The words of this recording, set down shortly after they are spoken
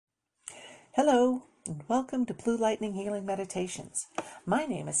Hello, and welcome to Blue Lightning Healing Meditations. My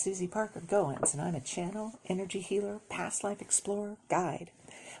name is Susie Parker Goins, and I'm a channel, energy healer, past life explorer, guide.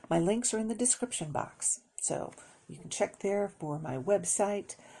 My links are in the description box, so you can check there for my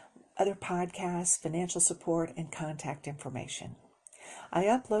website, other podcasts, financial support, and contact information. I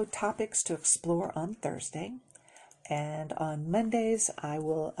upload topics to explore on Thursday, and on Mondays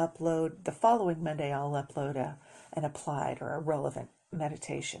the following Monday I'll upload an applied or a relevant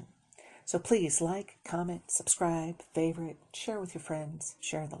meditation. So please like, comment, subscribe, favorite, share with your friends,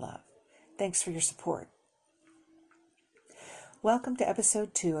 share the love. Thanks for your support. Welcome to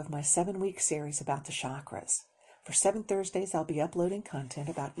episode 2 of my 7-week series about the chakras. For 7 Thursdays, I'll be uploading content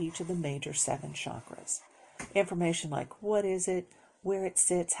about each of the major 7 chakras. Information like what is it, where it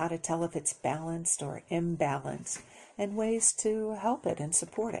sits, how to tell if it's balanced or imbalanced, and ways to help it and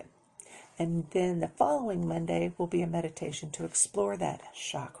support it. And then the following Monday will be a meditation to explore that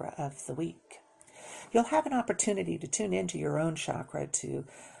chakra of the week. You'll have an opportunity to tune into your own chakra to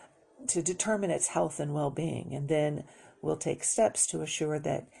determine its health and well-being, and then we'll take steps to assure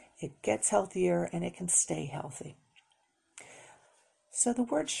that it gets healthier and it can stay healthy. So the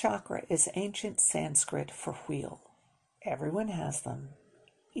word chakra is ancient Sanskrit for wheel. Everyone has them,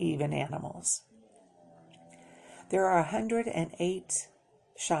 even animals. There are 108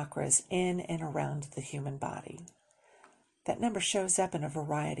 chakras in and around the human body. That number shows up in a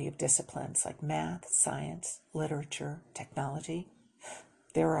variety of disciplines like math, science, literature, technology.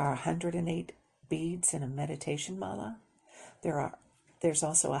 There are 108 beads in a meditation mala. There's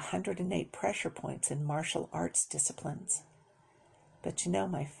also 108 pressure points in martial arts disciplines. But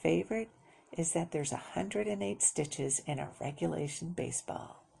my favorite is that there's 108 stitches in a regulation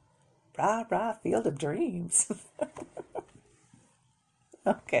baseball. Rah, rah, field of dreams.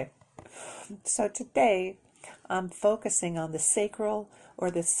 Okay, so today I'm focusing on the sacral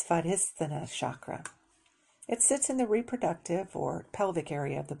or the Svadhisthana chakra. It sits in the reproductive or pelvic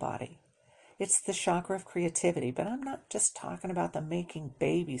area of the body. It's the chakra of creativity, but I'm not just talking about the making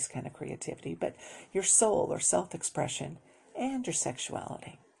babies kind of creativity, but your soul or self-expression and your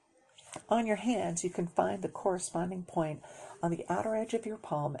sexuality. On your hands, you can find the corresponding point on the outer edge of your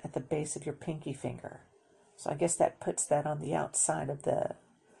palm at the base of your pinky finger. So I guess that puts that on the outside of the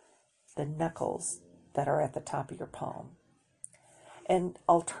knuckles that are at the top of your palm. And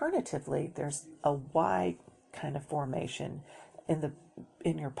alternatively, there's a Y kind of formation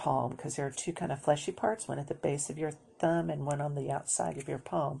in your palm, because there are 2 kind of fleshy parts, one at the base of your thumb and one on the outside of your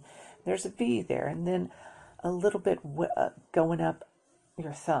palm. There's a V there, and then a little bit going up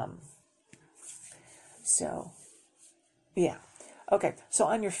your thumb. So, yeah. Okay, so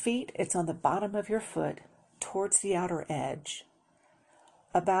on your feet, it's on the bottom of your foot, towards the outer edge,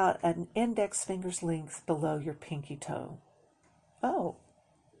 about an index finger's length below your pinky toe. Oh,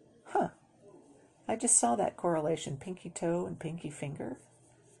 I just saw that correlation, pinky toe and pinky finger.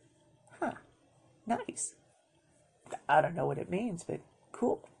 Nice. I don't know what it means, but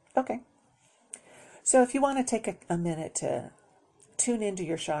cool. Okay. So if you want to take a minute to tune into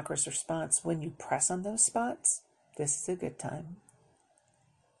your chakra's response when you press on those spots, this is a good time.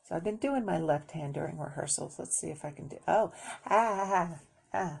 So I've been doing my left hand during rehearsals. Let's see if I can do...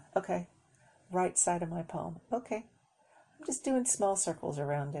 okay. Right side of my palm. Okay. I'm just doing small circles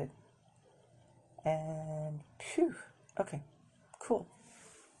around it. And phew. Okay. Cool.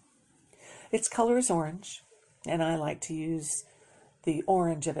 Its color is orange, and I like to use the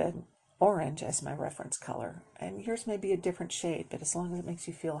orange as my reference color. And yours may be a different shade, but as long as it makes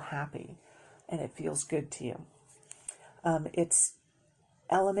you feel happy and it feels good to you. Its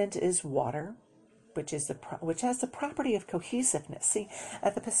element is water, which has the property of cohesiveness. See,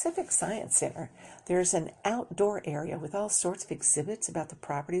 at the Pacific Science Center, there's an outdoor area with all sorts of exhibits about the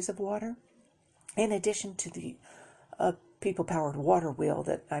properties of water, in addition to the people-powered water wheel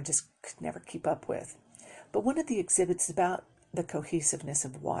that I just could never keep up with. But one of the exhibits is about the cohesiveness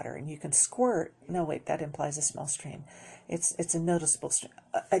of water, and you can squirt. No, wait, that implies a small stream. It's a noticeable stream,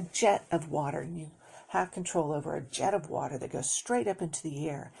 a jet of water. You have control over a jet of water that goes straight up into the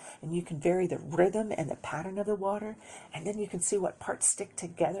air, and you can vary the rhythm and the pattern of the water, and then you can see what parts stick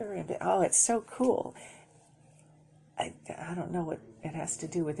together, and it's so cool. I don't know what it has to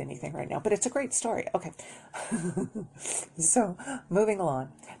do with anything right now, but it's a great story. Okay. So, moving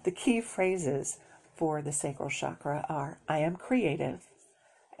along. The key phrases for the sacral chakra are, I am creative,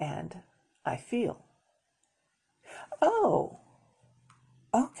 and I feel. Oh,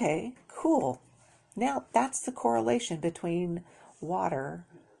 okay, cool. Now, that's the correlation between water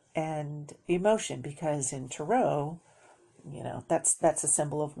and emotion, because in Tarot, that's a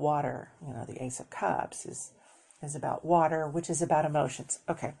symbol of water. The Ace of Cups is about water, which is about emotions.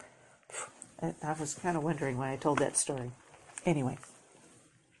 Okay, I was kind of wondering why I told that story. Anyway.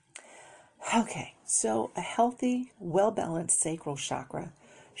 Okay, so a healthy, well-balanced sacral chakra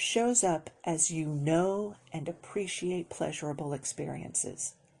shows up as you know and appreciate pleasurable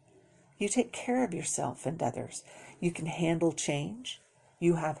experiences. You take care of yourself and others. You can handle change.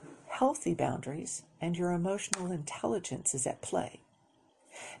 You have healthy boundaries, and your emotional intelligence is at play.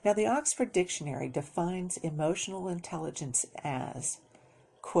 Now, the Oxford Dictionary defines emotional intelligence as,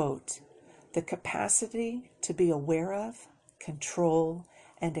 quote, the capacity to be aware of, control,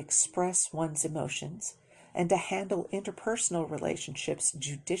 and express one's emotions, and to handle interpersonal relationships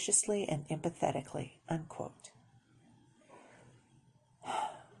judiciously and empathetically, unquote.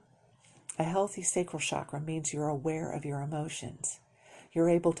 A healthy sacral chakra means you're aware of your emotions. You're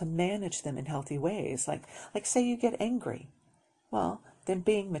able to manage them in healthy ways. Like say you get angry. Well, then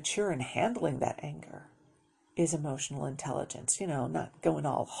being mature in handling that anger is emotional intelligence. Not going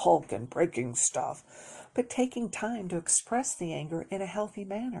all Hulk and breaking stuff, but taking time to express the anger in a healthy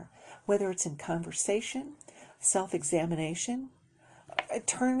manner, whether it's in conversation, self-examination,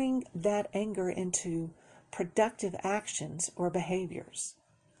 turning that anger into productive actions or behaviors.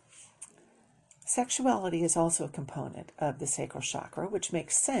 Sexuality is also a component of the sacral chakra, which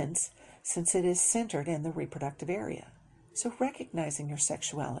makes sense since it is centered in the reproductive area. So recognizing your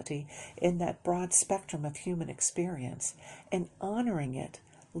sexuality in that broad spectrum of human experience and honoring it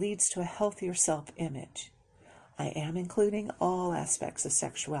leads to a healthier self-image. I am including all aspects of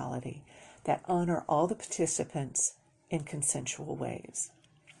sexuality that honor all the participants in consensual ways.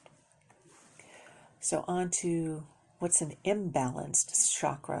 So on to what's an imbalanced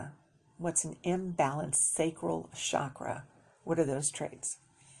chakra. What's an imbalanced sacral chakra? What are those traits?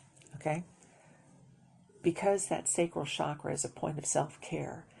 Okay? Because that sacral chakra is a point of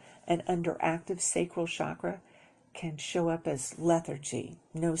self-care, an underactive sacral chakra can show up as lethargy,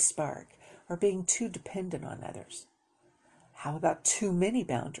 no spark, or being too dependent on others. How about too many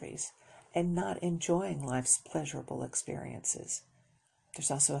boundaries and not enjoying life's pleasurable experiences? There's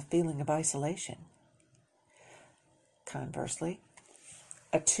also a feeling of isolation. Conversely,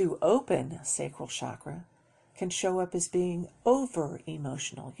 a too open sacral chakra can show up as being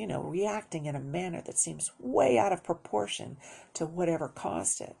over-emotional, reacting in a manner that seems way out of proportion to whatever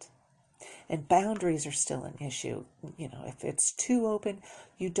caused it. And boundaries are still an issue. If it's too open,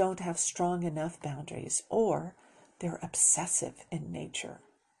 you don't have strong enough boundaries, or they're obsessive in nature.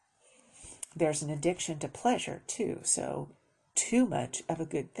 There's an addiction to pleasure, too, so too much of a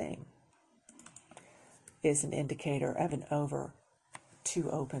good thing is an indicator of an too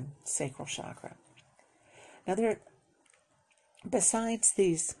open sacral chakra. Now, besides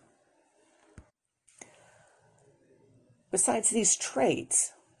these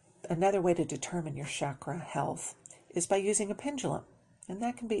traits, another way to determine your chakra health is by using a pendulum. And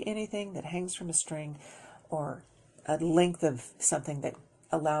that can be anything that hangs from a string or a length of something that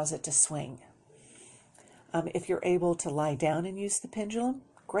allows it to swing. If you're able to lie down and use the pendulum,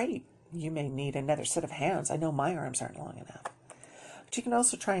 great. You may need another set of hands. I know my arms aren't long enough. But you can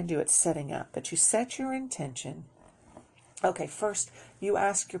also try and do it setting up. But you set your intention. Okay, first you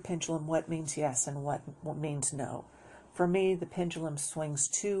ask your pendulum what means yes and what means no. For me, the pendulum swings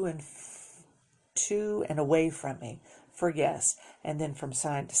to and away from me for yes, and then from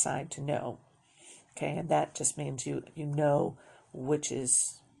side to side to no. Okay, and that just means you know which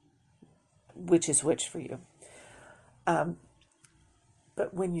is which for you.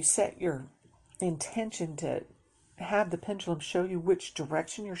 But when you set your intention to have the pendulum show you which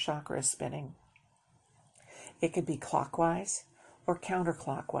direction your chakra is spinning, it could be clockwise or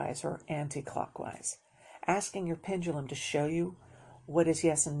counterclockwise or anti-clockwise. Asking your pendulum to show you what is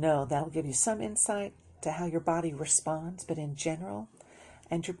yes and no, that'll give you some insight to how your body responds, but in general,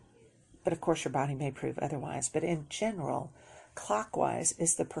 but of course your body may prove otherwise, but in general, clockwise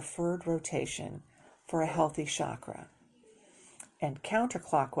is the preferred rotation for a healthy chakra. And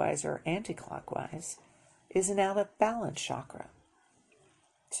counterclockwise or anti-clockwise is an out of balance chakra.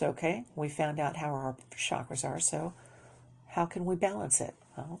 So, okay, we found out how our chakras are, so how can we balance it?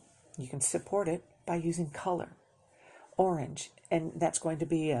 Well, you can support it by using color. Orange, and that's going to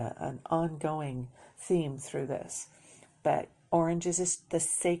be an ongoing theme through this, but orange is the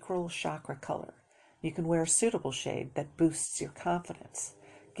sacral chakra color. You can wear a suitable shade that boosts your confidence,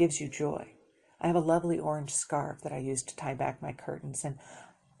 gives you joy. I have a lovely orange scarf that I use to tie back my curtains, and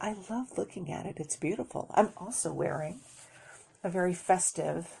I love looking at it. It's beautiful. I'm also wearing a very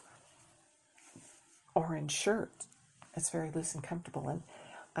festive orange shirt. It's very loose and comfortable, and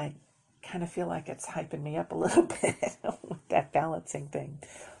I kind of feel like it's hyping me up a little bit with that balancing thing.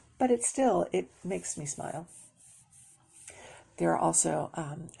 But it makes me smile. There are also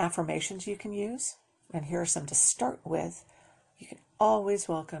affirmations you can use, and here are some to start with. You can always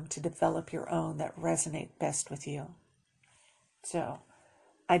welcome to develop your own that resonate best with you. So,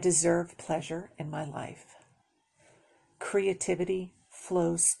 I deserve pleasure in my life. Creativity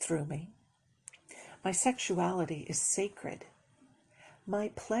flows through me. My sexuality is sacred. My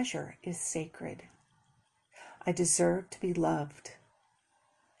pleasure is sacred. I deserve to be loved.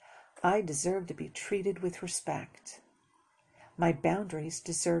 I deserve to be treated with respect. My boundaries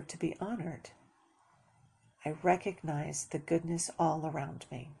deserve to be honored. I recognize the goodness all around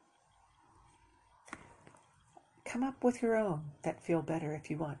me. Come up with your own that feel better if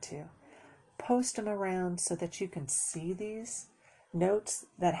you want to. Post them around so that you can see these notes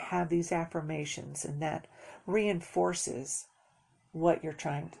that have these affirmations, and that reinforces what you're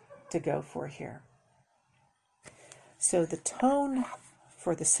trying to go for here. So the tone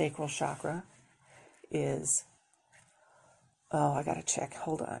for the sacral chakra is, I got to check.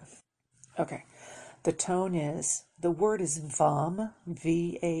 Hold on. Okay. The tone is, the word is VAM,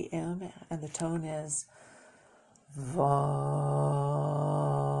 V-A-M, and the tone is VAM.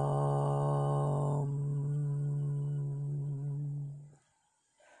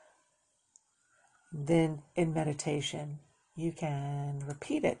 Then in meditation, you can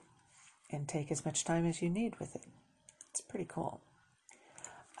repeat it and take as much time as you need with it. It's pretty cool.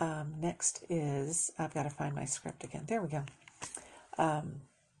 Next is, I've got to find my script again. There we go.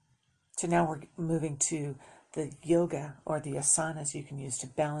 So now we're moving to the yoga or the asanas you can use to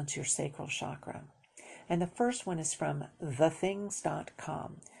balance your sacral chakra. And the first one is from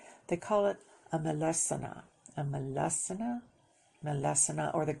thethings.com. They call it a malasana. A malasana,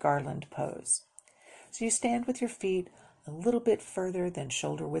 or the garland pose. So you stand with your feet a little bit further than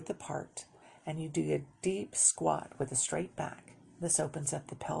shoulder width apart, and you do a deep squat with a straight back. This opens up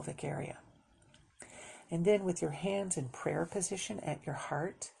the pelvic area. And then with your hands in prayer position at your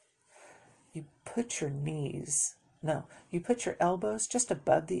heart, you put your elbows just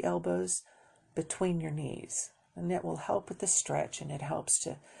above the elbows between your knees. And that will help with the stretch, and it helps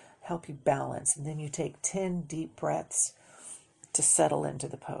to help you balance. And then you take 10 deep breaths to settle into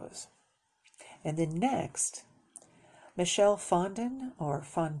the pose. And then next, Michelle Fondin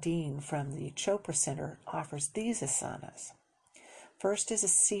from the Chopra Center offers these asanas. First is a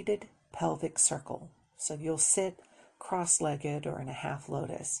seated pelvic circle. So you'll sit cross-legged or in a half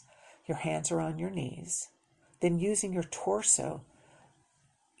lotus. Your hands are on your knees. Then using your torso,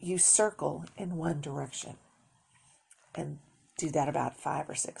 you circle in one direction. And do that about 5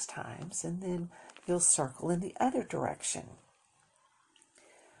 or 6 times. And then you'll circle in the other direction.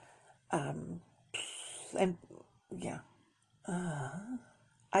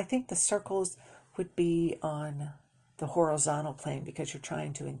 I think the circles would be on the horizontal plane because you're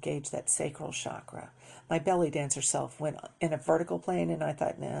trying to engage that sacral chakra. My belly dancer self went in a vertical plane, and I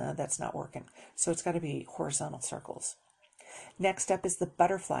thought, nah, that's not working. So it's got to be horizontal circles. Next up is the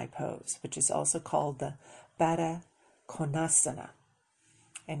butterfly pose, which is also called the Baddha Konasana.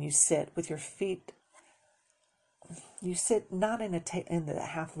 And you sit with your feet. You sit not in the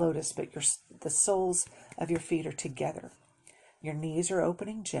half lotus, but the soles of your feet are together. Your knees are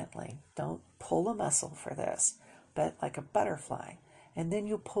opening gently. Don't pull a muscle for this, but like a butterfly. And then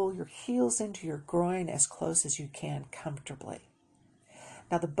you'll pull your heels into your groin as close as you can comfortably.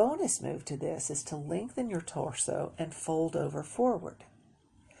 Now the bonus move to this is to lengthen your torso and fold over forward.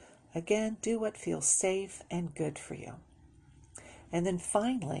 Again, do what feels safe and good for you. And then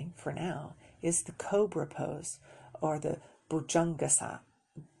finally, for now, is the cobra pose, or the Bhujangasana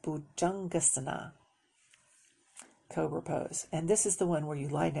cobra pose. And this is the one where you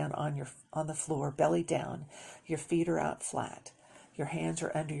lie down on the floor, belly down. Your feet are out flat. Your hands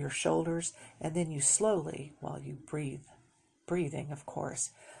are under your shoulders, and then you slowly, while you breathing, of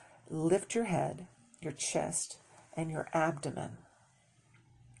course, lift your head, your chest, and your abdomen,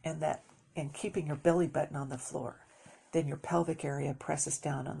 and keeping your belly button on the floor. Then your pelvic area presses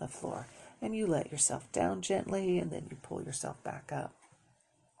down on the floor, and you let yourself down gently, and then you pull yourself back up.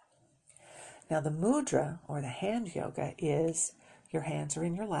 Now the mudra, or the hand yoga, is your hands are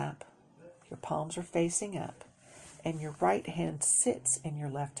in your lap, your palms are facing up, and your right hand sits in your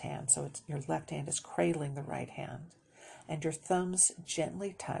left hand. So your left hand is cradling the right hand, and your thumbs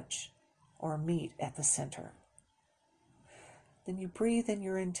gently touch or meet at the center. Then you breathe in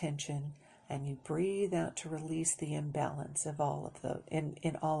your intention, and you breathe out to release the imbalance of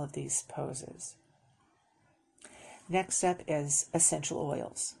in all of these poses. Next up is essential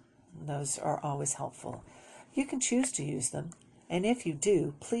oils. Those are always helpful. You can choose to use them, and if you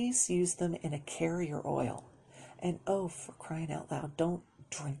do, please use them in a carrier oil. And oh, for crying out loud, don't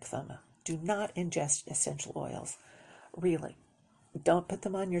drink them. Do not ingest essential oils. Really, Don't put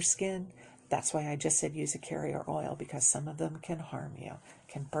them on your skin. That's why I just said use a carrier oil, because some of them can harm you,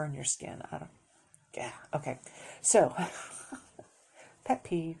 can burn your skin. Yeah, okay. So, pet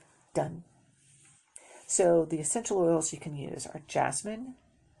peeve, done. So the essential oils you can use are jasmine,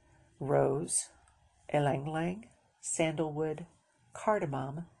 rose, ylang ylang, sandalwood,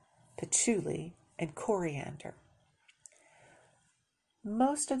 cardamom, patchouli, and coriander.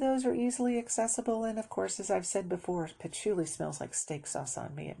 Most of those are easily accessible, and of course, as I've said before, patchouli smells like steak sauce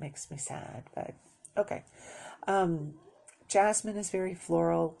on me. It makes me sad, but okay. Jasmine is very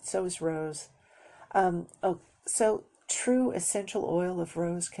floral, so is rose. So true essential oil of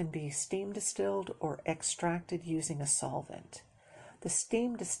rose can be steam distilled or extracted using a solvent. The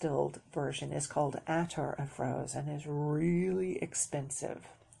steam distilled version is called attar of rose and is really expensive.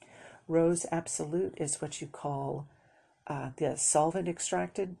 Rose Absolute is what you call the solvent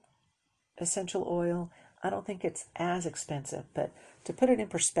extracted essential oil. I don't think it's as expensive, but to put it in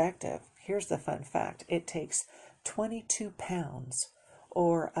perspective, here's the fun fact. It takes 22 pounds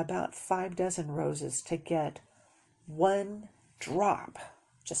or about 5 dozen roses to get one drop,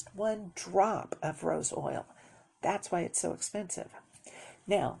 just one drop of rose oil. That's why it's so expensive.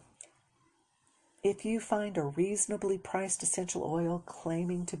 Now, if you find a reasonably priced essential oil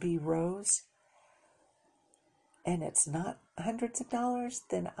claiming to be rose, and it's not hundreds of dollars,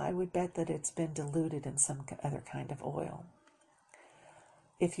 then I would bet that it's been diluted in some other kind of oil.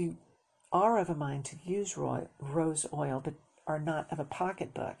 If you are of a mind to use rose oil but are not of a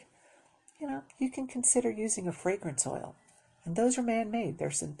pocketbook, you can consider using a fragrance oil. And those are man-made,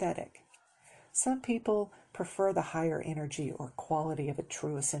 they're synthetic. Some people prefer the higher energy or quality of a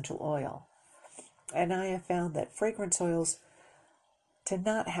true essential oil. And I have found that fragrance oils to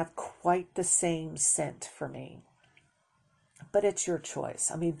not have quite the same scent for me. But it's your choice.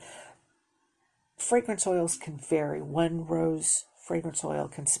 I mean, fragrance oils can vary. One rose fragrance oil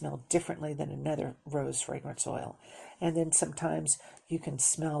can smell differently than another rose fragrance oil. And then sometimes you can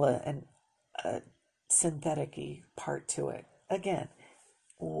smell a synthetic-y part to it. Again,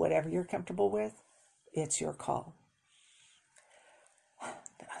 whatever you're comfortable with, it's your call.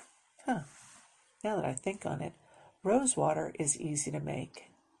 Now that I think on it, rose water is easy to make,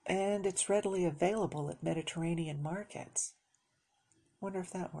 and it's readily available at Mediterranean markets. Wonder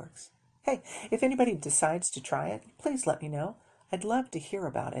if that works. Hey, if anybody decides to try it, please let me know. I'd love to hear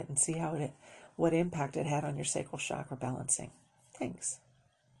about it and see what impact it had on your sacral chakra balancing. Thanks.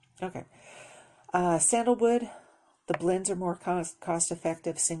 Okay. Sandalwood. The blends are more cost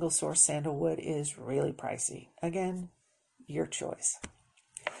effective. Single source sandalwood is really pricey. Again, your choice.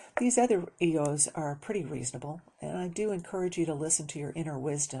 These other EOs are pretty reasonable, and I do encourage you to listen to your inner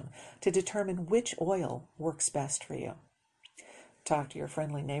wisdom to determine which oil works best for you. Talk to your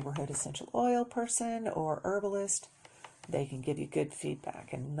friendly neighborhood essential oil person or herbalist. They can give you good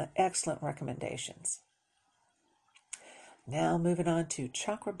feedback and excellent recommendations. Now moving on to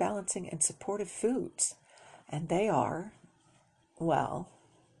chakra balancing and supportive foods. And they are,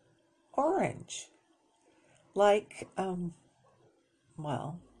 orange. Like,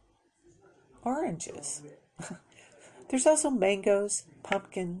 oranges. There's also mangoes,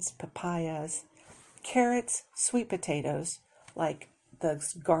 pumpkins, papayas, carrots, sweet potatoes, like the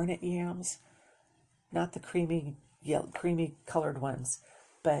garnet yams, not the creamy colored ones,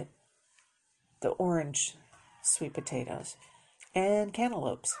 but the orange sweet potatoes, and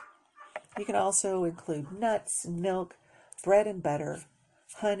cantaloupes. You can also include nuts, milk, bread and butter,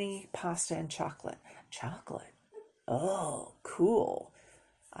 honey, pasta, and chocolate. Chocolate? Oh, cool.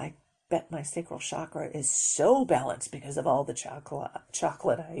 I bet my sacral chakra is so balanced because of all the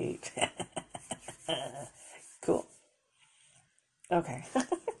chocolate I eat. Cool. Okay.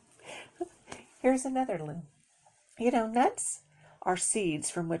 Here's another one. Nuts are seeds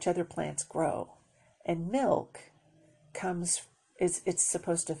from which other plants grow, and milk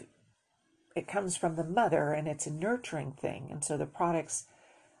it comes from the mother, and it's a nurturing thing. And so the products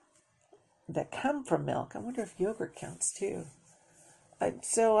that come from milk, I wonder if yogurt counts too.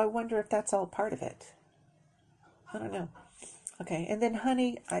 So I wonder if that's all part of it. I don't know. Okay, and then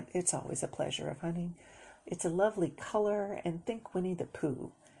honey, it's always a pleasure of honey. It's a lovely color, and think Winnie the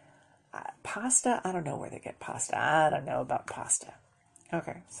Pooh. Pasta, I don't know where they get pasta. I don't know about pasta.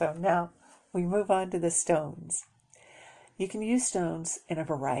 Okay, so now we move on to the stones. You can use stones in a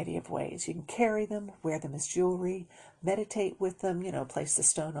variety of ways. You can carry them, wear them as jewelry, meditate with them, place the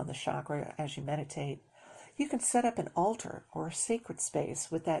stone on the chakra as you meditate. You can set up an altar or a sacred space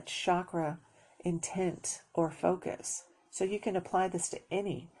with that chakra intent or focus. So you can apply this to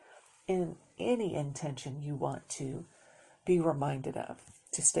any intention you want to be reminded of,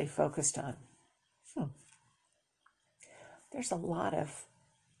 to stay focused on. There's a lot of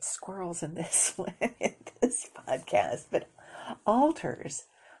squirrels in this in this podcast, but altars.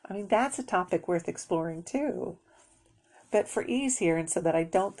 I mean, that's a topic worth exploring too. But for ease here, and so that I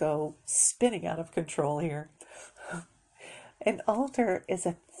don't go spinning out of control here, an altar is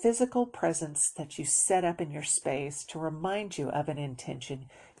a physical presence that you set up in your space to remind you of an intention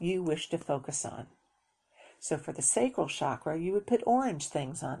you wish to focus on. So for the sacral chakra, you would put orange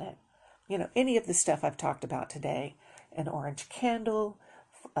things on it. You know, any of the stuff I've talked about today, an orange candle,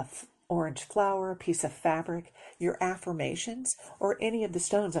 orange flower, a piece of fabric, your affirmations, or any of the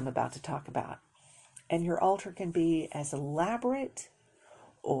stones I'm about to talk about. And your altar can be as elaborate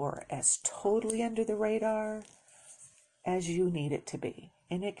or as totally under the radar as you need it to be.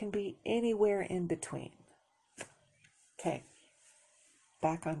 And it can be anywhere in between. Okay,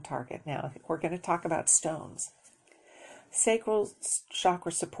 back on target now. We're going to talk about stones. Sacral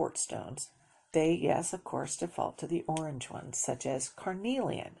chakra support stones. They, yes, of course, default to the orange ones, such as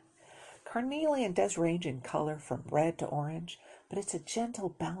carnelian. Carnelian does range in color from red to orange, but it's a gentle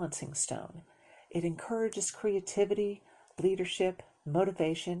balancing stone. It encourages creativity, leadership,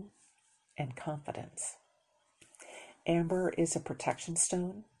 motivation, and confidence. Amber is a protection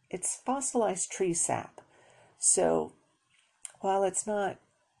stone. It's fossilized tree sap. So while it's not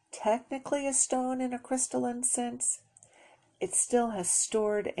technically a stone in a crystalline sense, it still has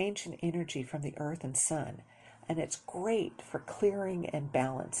stored ancient energy from the earth and sun, and it's great for clearing and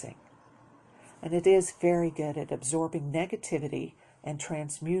balancing. And it is very good at absorbing negativity and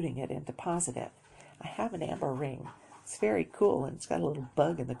transmuting it into positive. I have an amber ring. It's very cool, and it's got a little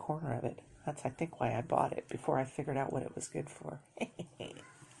bug in the corner of it. That's, I think, why I bought it, before I figured out what it was good for.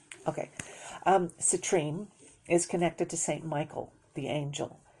 Okay. Citrine is connected to St. Michael, the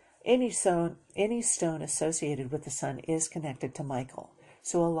angel. Any stone associated with the sun is connected to Michael.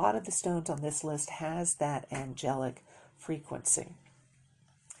 So a lot of the stones on this list has that angelic frequency.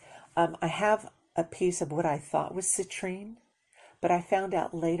 I have a piece of what I thought was citrine, but I found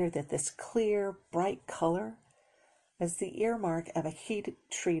out later that this clear, bright color is the earmark of a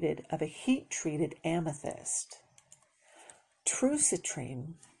heat-treated amethyst. True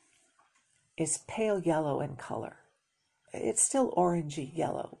citrine is pale yellow in color. It's still orangey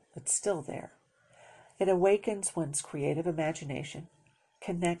yellow. It's still there. It awakens one's creative imagination,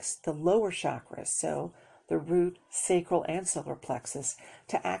 connects the lower chakras, so the root, sacral, and solar plexus,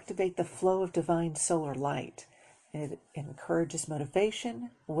 to activate the flow of divine solar light. It encourages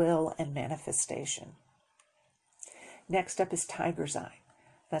motivation, will, and manifestation. Next up is tiger's eye.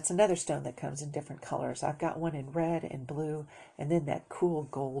 That's another stone that comes in different colors. I've got one in red and blue, and then that cool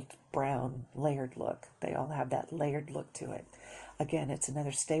gold brown layered look. They all have that layered look to it. Again, it's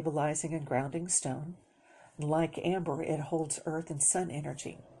another stabilizing and grounding stone. Like amber, it holds earth and sun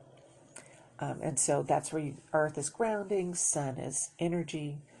energy. And so that's where earth is grounding, sun is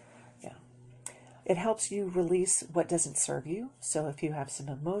energy. Yeah. It helps you release what doesn't serve you. So if you have some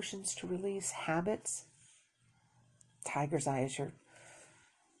emotions to release, habits, tiger's eye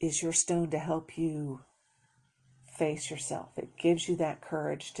is your stone to help you face yourself. It gives you that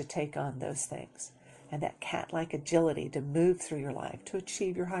courage to take on those things and that cat-like agility to move through your life to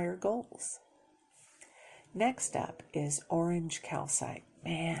achieve your higher goals. Next up is orange calcite.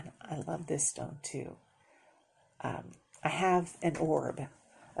 Man, I love this stone too. I have an orb,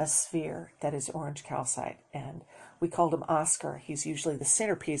 a sphere that is orange calcite, and we called him Oscar. He's usually the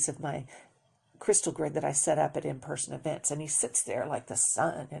centerpiece of my crystal grid that I set up at in-person events, and he sits there like the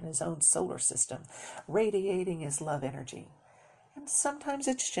sun in his own solar system, radiating his love energy. And sometimes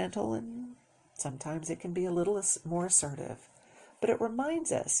it's gentle, and sometimes it can be a little more assertive. But it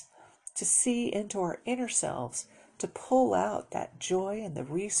reminds us to see into our inner selves, to pull out that joy and the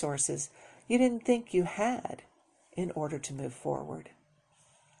resources you didn't think you had in order to move forward.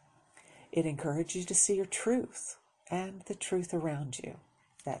 It encourages you to see your truth and the truth around you.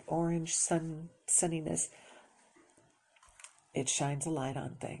 That orange sunniness, it shines a light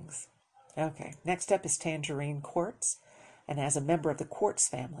on things. Okay, next up is tangerine quartz. And as a member of the quartz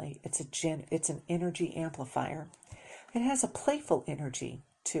family, it's an energy amplifier. It has a playful energy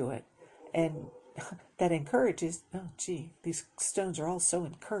to it, and that encourages, these stones are all so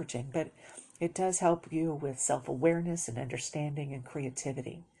encouraging, but it does help you with self-awareness and understanding and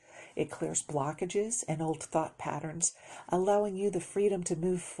creativity. It clears blockages and old thought patterns, allowing you the freedom to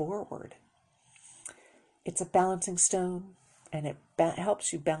move forward. It's a balancing stone, and it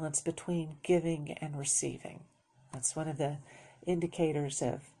helps you balance between giving and receiving. That's one of the indicators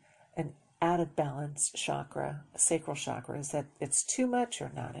of an out of balance chakra, sacral chakra, is that it's too much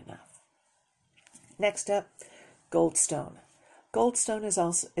or not enough. Next up, goldstone. Goldstone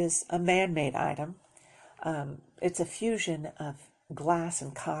is a man-made item. It's a fusion of glass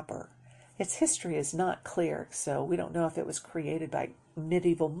and copper. Its history is not clear, so we don't know if it was created by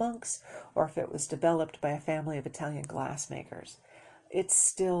medieval monks or if it was developed by a family of Italian glassmakers. It's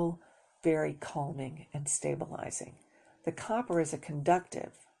still very calming and stabilizing. The copper is a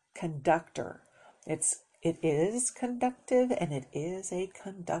conductor. It is conductive and it is a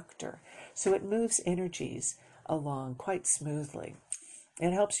conductor. So it moves energies along quite smoothly.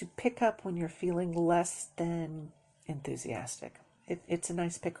 It helps you pick up when you're feeling less than enthusiastic. It's a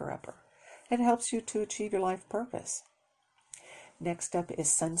nice picker-upper. It helps you to achieve your life purpose. Next up is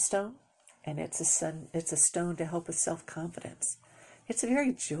sunstone, and it's a stone to help with self-confidence. It's a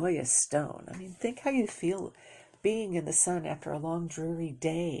very joyous stone. I mean, think how you feel being in the sun after a long, dreary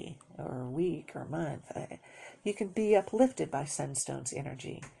day or week or month. You can be uplifted by sunstone's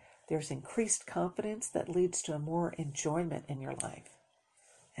energy. There's increased confidence that leads to a more enjoyment in your life.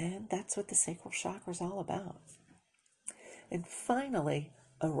 And that's what the sacral chakra is all about. And finally,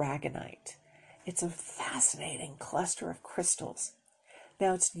 aragonite. It's a fascinating cluster of crystals.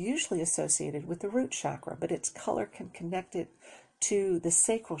 Now, it's usually associated with the root chakra, but its color can connect it to the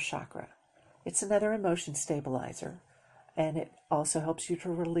sacral chakra. It's another emotion stabilizer, and it also helps you to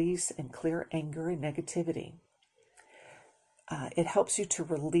release and clear anger and negativity. It helps you to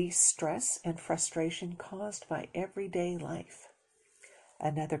release stress and frustration caused by everyday life.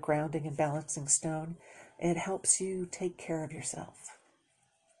 Another grounding and balancing stone. It helps you take care of yourself.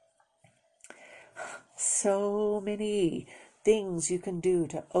 So many things you can do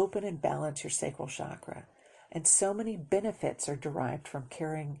to open and balance your sacral chakra. And so many benefits are derived from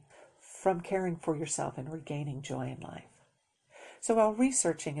caring for yourself and regaining joy in life. So while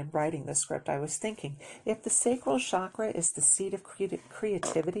researching and writing the script, I was thinking, if the sacral chakra is the seat of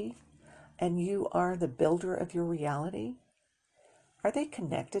creativity and you are the builder of your reality, are they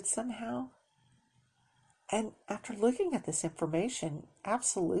connected somehow? And after looking at this information,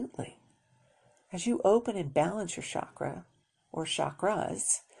 absolutely. As you open and balance your chakra, or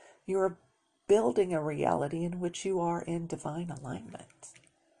chakras, you are building a reality in which you are in divine alignment.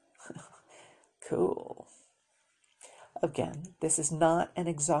 Cool. Again, this is not an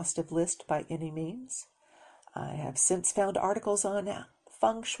exhaustive list by any means. I have since found articles on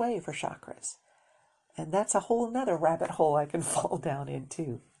feng shui for chakras. And that's a whole nother rabbit hole I can fall down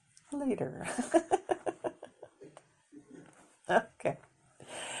into later. Okay.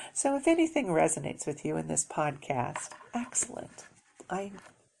 So if anything resonates with you in this podcast, excellent. I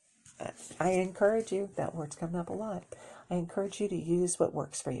encourage you, that word's coming up a lot. I encourage you to use what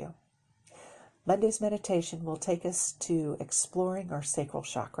works for you. Monday's meditation will take us to exploring our sacral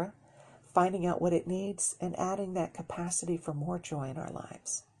chakra, finding out what it needs, and adding that capacity for more joy in our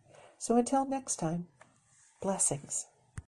lives. So until next time, blessings.